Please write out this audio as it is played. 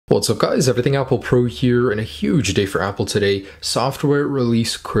What's up guys, Everything Apple Pro here, and a huge day for Apple today, software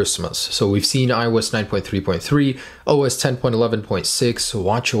release Christmas. So we've seen iOS 9.3.3, OS 10.11.6,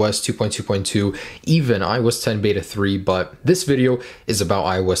 watchOS 2.2.2, even iOS 10 Beta 3, but this video is about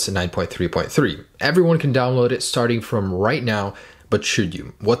iOS 9.3.3. Everyone can download it starting from right now, but should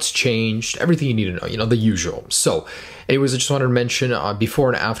you? What's changed? Everything you need to know, the usual. So anyways, I just wanted to mention before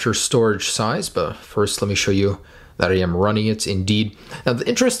and after storage size, but first let me show you that I am running it indeed. Now the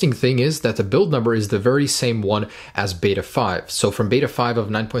interesting thing is that the build number is the very same one as beta 5. So from beta 5 of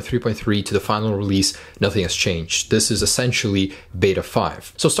 9.3.3 to the final release, nothing has changed. This is essentially beta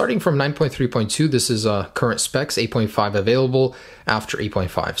 5. So starting from 9.3.2, this is current specs, 8.5 available after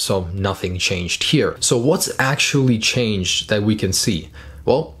 8.5. So nothing changed here. So what's actually changed that we can see?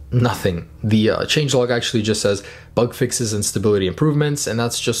 Well, nothing. The changelog actually just says bug fixes and stability improvements, and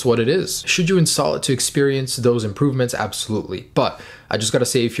that's just what it is. Should you install it to experience those improvements? Absolutely. But I just gotta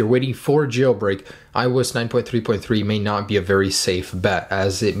say, if you're waiting for Jailbreak, iOS 9.3.3 may not be a very safe bet,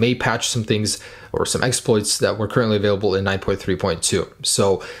 as it may patch some things or some exploits that were currently available in 9.3.2.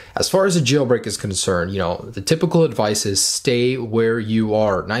 So as far as a jailbreak is concerned, the typical advice is stay where you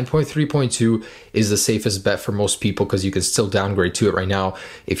are. 9.3.2 is the safest bet for most people because you can still downgrade to it right now.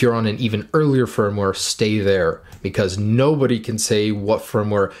 If you're on an even earlier firmware, stay there, because nobody can say what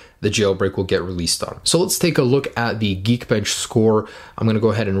firmware the jailbreak will get released on. So let's take a look at the Geekbench score. I'm going to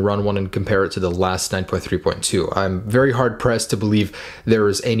go ahead and run one and compare it to the last 9.3.2. I'm very hard pressed to believe there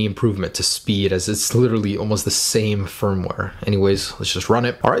is any improvement to speed, as it's literally almost the same firmware. Anyways, let's just run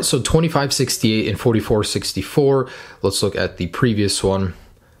it. All right, so 2568 and 4464. Let's look at the previous one,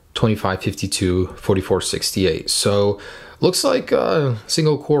 2552, 4468. So looks like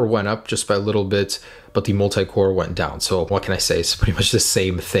single core went up just by a little bit, but the multi-core went down. So what can I say? It's pretty much the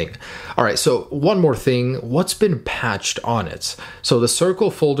same thing. All right, so one more thing. What's been patched on it? So the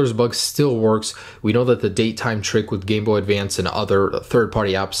circle folders bug still works. We know that the date time trick with Game Boy Advance and other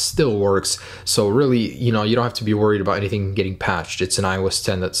third-party apps still works. So really, you don't have to be worried about anything getting patched. It's in iOS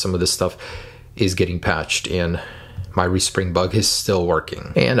 10 that some of this stuff is getting patched, and my respring bug is still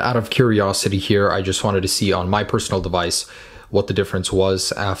working. And out of curiosity here, I just wanted to see on my personal device what the difference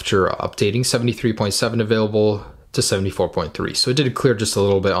was after updating. 73.7 available to 74.3. So it did clear just a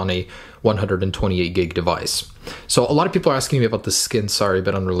little bit on a 128 gig device. So a lot of people are asking me about the skin. Sorry, a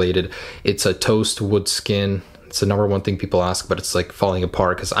bit unrelated. It's a toast wood skin. It's the number one thing people ask, but it's like falling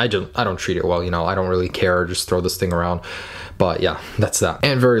apart because I don't treat it well. I don't really care. Just throw this thing around. But yeah, that's that.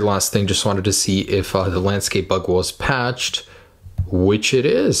 And very last thing, just wanted to see if the landscape bug was patched, which it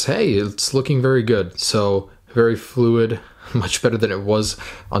is. Hey, it's looking very good. So very fluid, much better than it was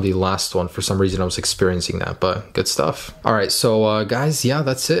on the last one. For some reason I was experiencing that, but good stuff. All right, so guys, yeah,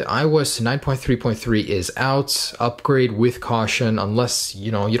 that's it. iOS 9.3.3 is out. Upgrade with caution, unless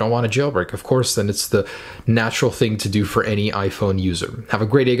you don't want a jailbreak. Of course, then it's the natural thing to do for any iPhone user. Have a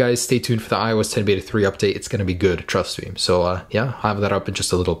great day, guys. Stay tuned for the iOS 10 Beta 3 update. It's gonna be good, trust me. So yeah, I'll have that up in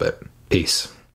just a little bit. Peace.